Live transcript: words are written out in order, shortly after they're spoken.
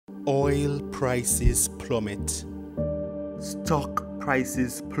Oil prices plummet. Stock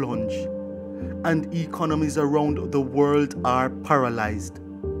prices plunge. And economies around the world are paralyzed.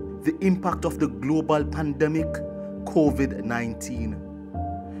 The impact of the global pandemic,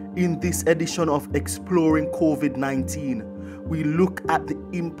 COVID-19. In this edition of Exploring COVID-19, we look at the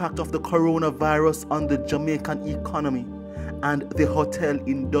impact of the coronavirus on the Jamaican economy and the hotel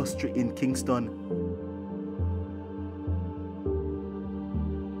industry in Kingston.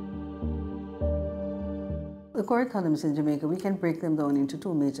 The core economies in Jamaica, we can break them down into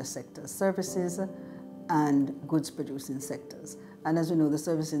two major sectors, services and goods producing sectors. And as we know, the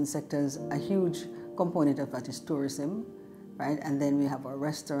servicing sectors, a huge component of that is tourism, right? And then we have our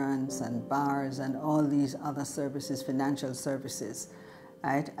restaurants and bars and all these other services, financial services,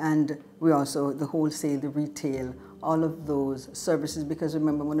 right? And we also, the wholesale, the retail, all of those services, because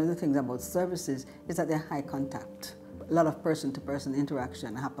remember, one of the things about services is that they're high contact. A lot of person-to-person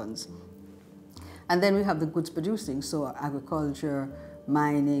interaction happens. And then we have the goods producing, so agriculture,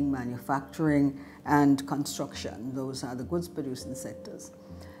 mining, manufacturing, and construction. Those are the goods producing sectors.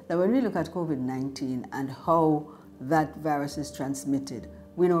 Now, when we look at COVID-19 and how that virus is transmitted,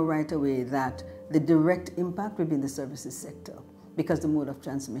 we know right away that the direct impact will be in the services sector because the mode of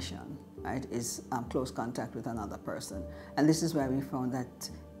transmission, right, is close contact with another person. And this is why we found that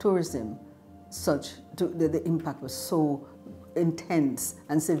tourism, the impact was so intense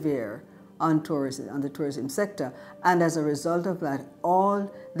and severe on tourism, on the tourism sector. And as a result of that,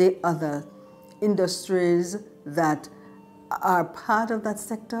 all the other industries that are part of that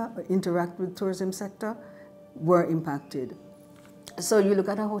sector or interact with the tourism sector were impacted. So you look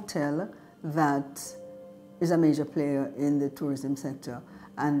at a hotel that is a major player in the tourism sector,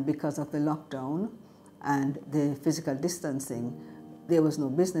 and because of the lockdown and the physical distancing, there was no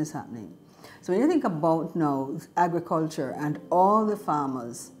business happening. So when you think about now agriculture and all the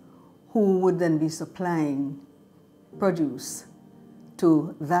farmers who would then be supplying produce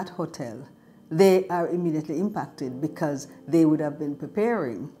to that hotel, they are immediately impacted because they would have been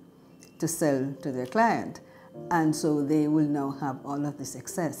preparing to sell to their client. And so they will now have all of this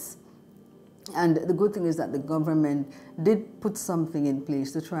excess. And the good thing is that the government did put something in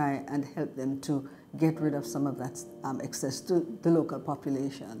place to try and help them to get rid of some of that excess to the local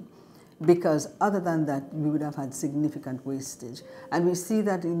population. Because other than that, we would have had significant wastage. And we see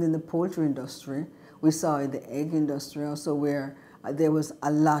that in the poultry industry, we saw in the egg industry also where there was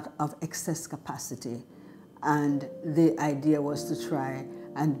a lot of excess capacity. And the idea was to try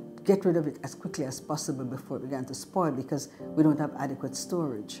and get rid of it as quickly as possible before it began to spoil because we don't have adequate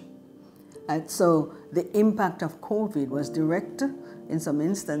storage. And so the impact of COVID was direct in some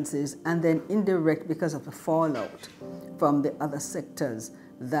instances and then indirect because of the fallout from the other sectors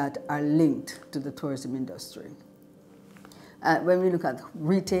that are linked to the tourism industry. When we look at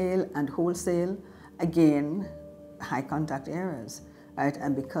retail and wholesale, again, high contact areas, right?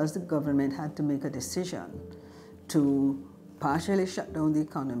 And because the government had to make a decision to partially shut down the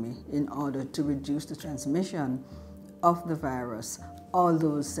economy in order to reduce the transmission of the virus, all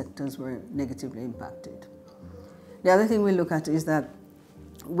those sectors were negatively impacted. The other thing we look at is that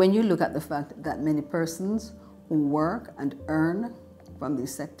when you look at the fact that many persons who work and earn from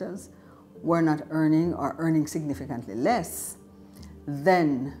these sectors were not earning or earning significantly less,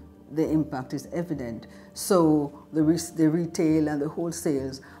 then the impact is evident. So the retail and the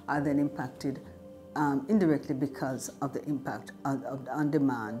wholesales are then impacted indirectly because of the impact on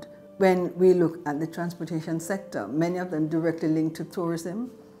demand. When we look at the transportation sector, many of them directly linked to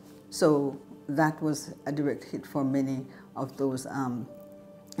tourism. So that was a direct hit for many of those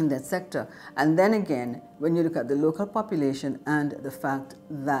in that sector. And then again, when you look at the local population and the fact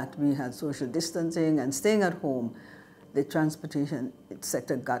that we had social distancing and staying at home, the transportation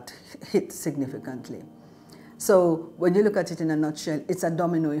sector got hit significantly. So when you look at it in a nutshell, it's a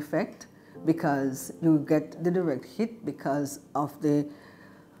domino effect because you get the direct hit because of the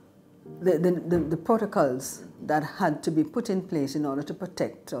protocols that had to be put in place in order to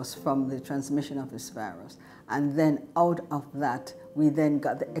protect us from the transmission of this virus. And then out of that, we then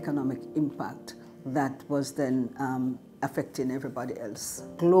got the economic impact that was then affecting everybody else.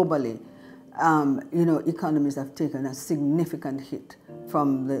 Globally, economies have taken a significant hit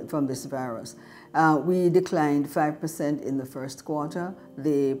from this virus. We declined 5% in the first quarter.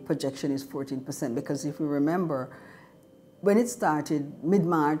 The projection is 14% because if you remember, when it started,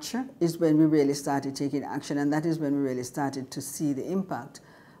 mid-March is when we really started taking action, and that is when we really started to see the impact.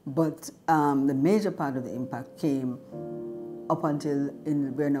 But the major part of the impact came up until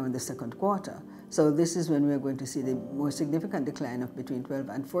we're now in the second quarter. So this is when we're going to see the more significant decline of between 12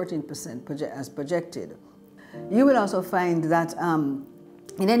 and 14% as projected. You will also find that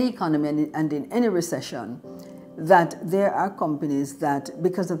in any economy and in any recession, that there are companies that,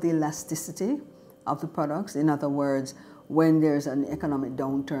 because of the elasticity of the products, in other words, when there's an economic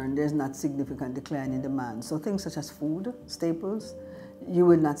downturn, there's not significant decline in demand. So things such as food, staples, you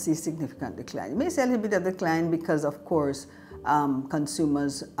will not see significant decline. You may see a little bit of decline because, of course,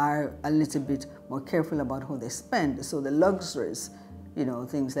 consumers are a little bit more careful about how they spend. So the luxuries, you know,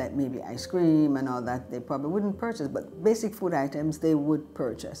 things like maybe ice cream and all that, they probably wouldn't purchase, but basic food items they would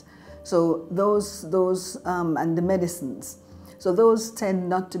purchase. So those and the medicines, so those tend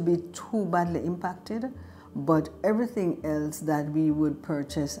not to be too badly impacted, but everything else that we would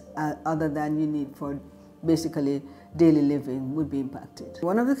purchase other than you need for basically daily living would be impacted.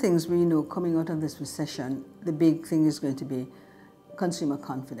 One of the things we know coming out of this recession, the big thing is going to be consumer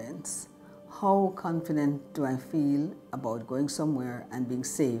confidence. How confident do I feel about going somewhere and being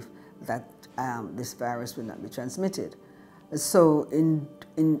safe that this virus will not be transmitted? So in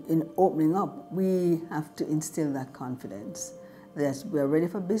opening up, we have to instill that confidence that we are ready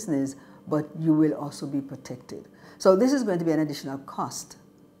for business, but you will also be protected. So this is going to be an additional cost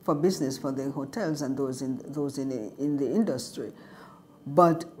for business, for the hotels and those in the industry.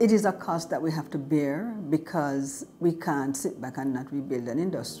 But it is a cost that we have to bear because we can't sit back and not rebuild an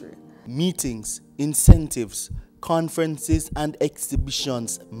industry. Meetings, incentives, conferences and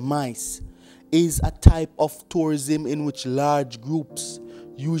exhibitions, MICE, is a type of tourism in which large groups,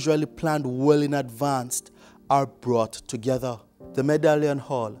 usually planned well in advance, are brought together. The Medallion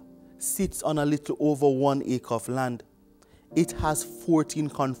Hall sits on a little over 1 acre of land. It has 14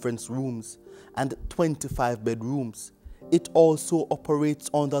 conference rooms and 25 bedrooms. It also operates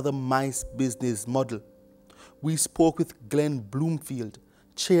under the MICE business model. We spoke with Glenn Bloomfield,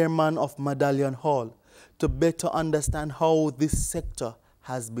 chairman of Medallion Hall, to better understand how this sector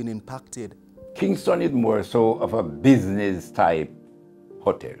has been impacted. Kingston is more so of a business type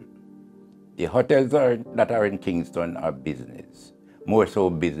hotel. The hotels that are in Kingston are business, more so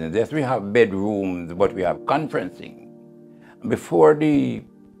business. Yes, we have bedrooms, but we have conferencing. Before the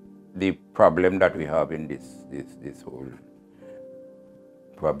problem that we have in this whole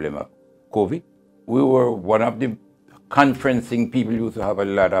problem of COVID, we were one of the conferencing people. Used to have a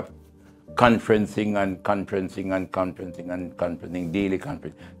lot of conferencing, daily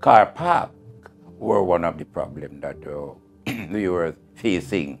conference. Car park were one of the problems that we were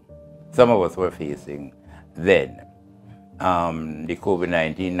facing. Some of us were facing then. The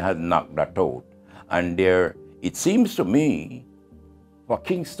COVID-19 has knocked that out. And it seems to me, for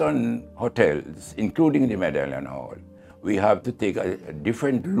Kingston hotels, including the Medallion Hall, we have to take a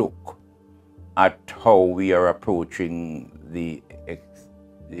different look at how we are approaching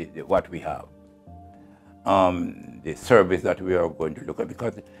what we have. The service that we are going to look at,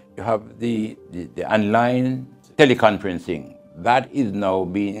 because you have the online teleconferencing, that is now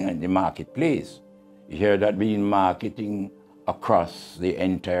being in the marketplace. You hear that being marketing across the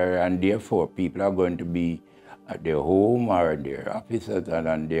entire, and therefore people are going to be at their home or in their offices,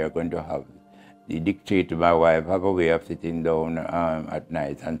 and they are going to have the dictator. My wife have a way of sitting down at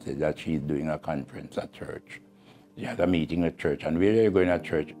night and say that she's doing a conference at church. She has a meeting at church, and we're going to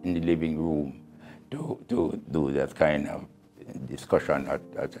church in the living room to do that kind of discussion at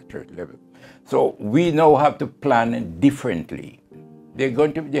a church level. So we now have to plan differently.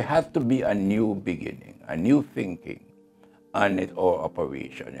 There has to be a new beginning, a new thinking on our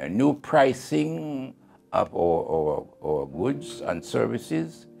operation, a new pricing of our goods and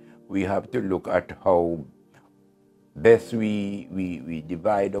services. We have to look at how best we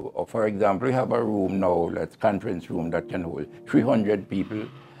divide. For example, we have a room now, that's conference room that can hold 300 people,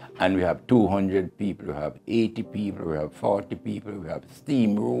 and we have 200 people, we have 80 people, we have 40 people, we have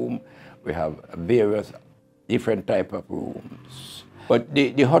steam room, we have various different type of rooms. But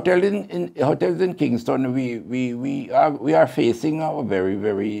the hotels in Kingston, we are facing a very,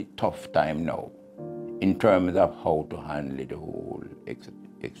 very tough time now in terms of how to handle the whole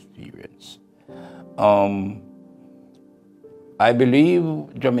experience. I believe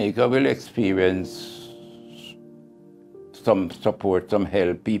Jamaica will experience some support, some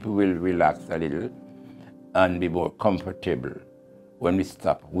help. People will relax a little and be more comfortable when we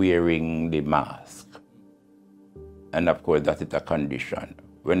stop wearing the mask. And of course, that is a condition.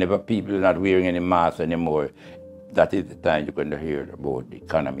 Whenever people are not wearing any mask anymore, that is the time you're going to hear about the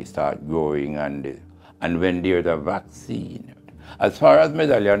economy start growing, and when there's a vaccine. As far as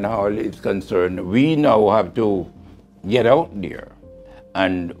Medallion Hall is concerned, we now have to get out there.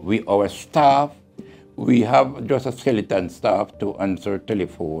 And our staff, we have just a skeleton staff to answer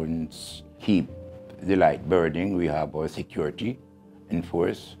telephones, keep the light burning. We have our security in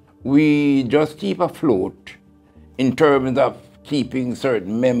force. We just keep afloat in terms of keeping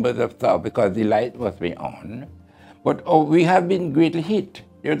certain members of staff because the light was being on. But we have been greatly hit.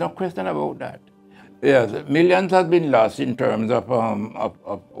 There's no question about that. Yes, millions have been lost in terms of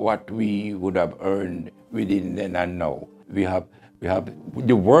what we would have earned within then and now. We have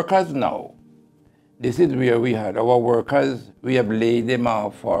the workers now. This is where we had our workers, we have laid them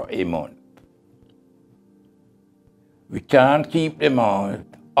off for a month. We can't keep them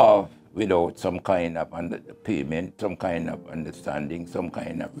off without some kind of payment, some kind of understanding, some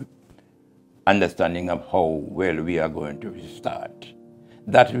kind of understanding of how well we are going to restart.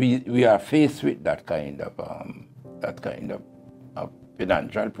 That we are faced with that kind of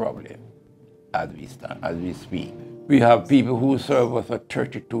financial problem as we speak. We have people who serve us for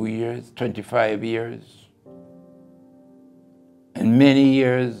 32 years, 25 years, and many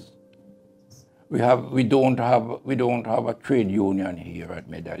years. We don't have a trade union here at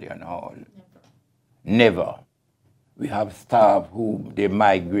Medallion Hall. Never. We have staff who they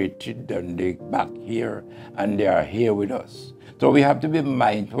migrated and they back here and they are here with us. So we have to be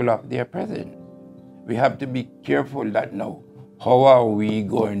mindful of their presence. We have to be careful that now, how are we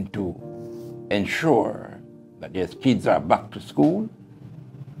going to ensure that their kids are back to school?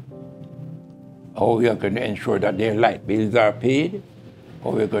 How we are going to ensure that their light bills are paid? How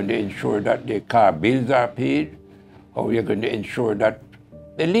we are going to ensure that their car bills are paid? How we are going to ensure that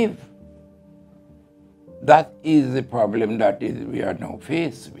they live? That is the problem that we are now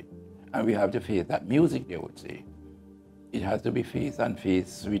faced with. And we have to face that music, they would say. It has to be faced and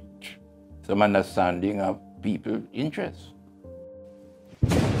faced with some understanding of people's interests.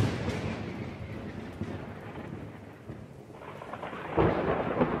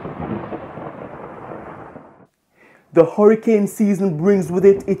 The hurricane season brings with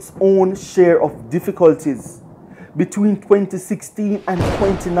it its own share of difficulties. Between 2016 and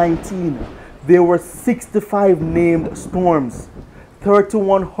 2019, there were 65 named storms,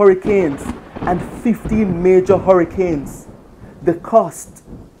 31 hurricanes, and 15 major hurricanes. The cost,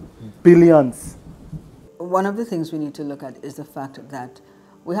 billions. One of the things we need to look at is the fact that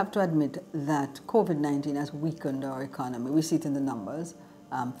we have to admit that COVID-19 has weakened our economy. We see it in the numbers.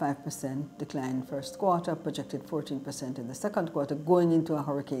 5% decline first quarter, projected 14% in the second quarter, going into a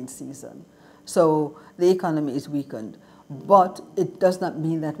hurricane season. So the economy is weakened. But it does not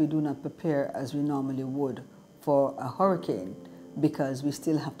mean that we do not prepare as we normally would for a hurricane, because we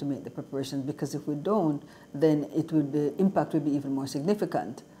still have to make the preparations, because if we don't, then the impact will be even more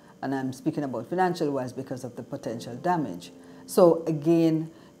significant. And I'm speaking about financial-wise because of the potential damage. So again,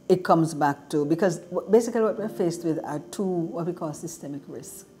 it comes back to, because basically what we're faced with are two, what we call systemic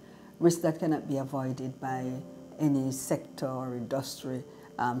risks. Risks that cannot be avoided by any sector or industry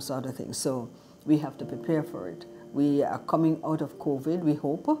sort of thing. So we have to prepare for it. We are coming out of COVID, we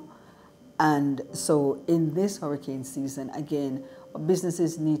hope. And so in this hurricane season, again, what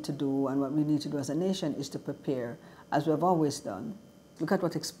businesses need to do and what we need to do as a nation is to prepare, as we have always done. Look at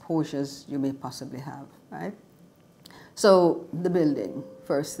what exposures you may possibly have, right? So the building,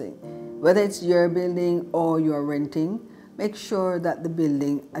 first thing, whether it's your building or you're renting, make sure that the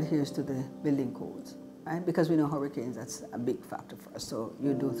building adheres to the building codes, right? Because we know hurricanes, that's a big factor for us, so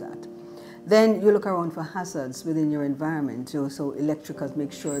you do that. Then you look around for hazards within your environment. So electricals,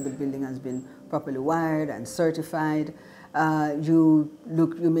 make sure the building has been properly wired and certified. You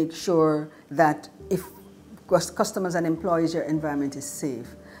make sure that if customers and employees, your environment is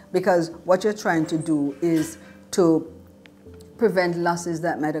safe. Because what you're trying to do is to prevent losses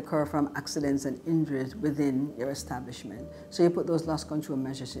that might occur from accidents and injuries within your establishment. So you put those loss control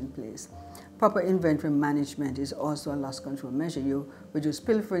measures in place. Proper inventory management is also a loss control measure. You reduce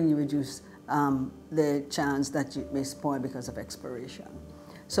pilfering, you reduce the chance that it may spoil because of expiration.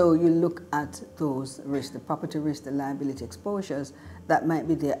 So you look at those risks, the property risk, the liability exposures that might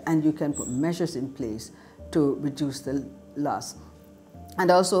be there, and you can put measures in place to reduce the loss. And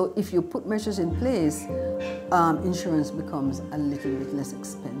also, if you put measures in place, insurance becomes a little bit less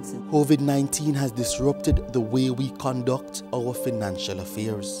expensive. COVID-19 has disrupted the way we conduct our financial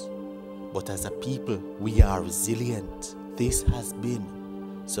affairs. But as a people, we are resilient. This has been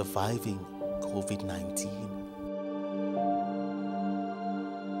Surviving COVID-19.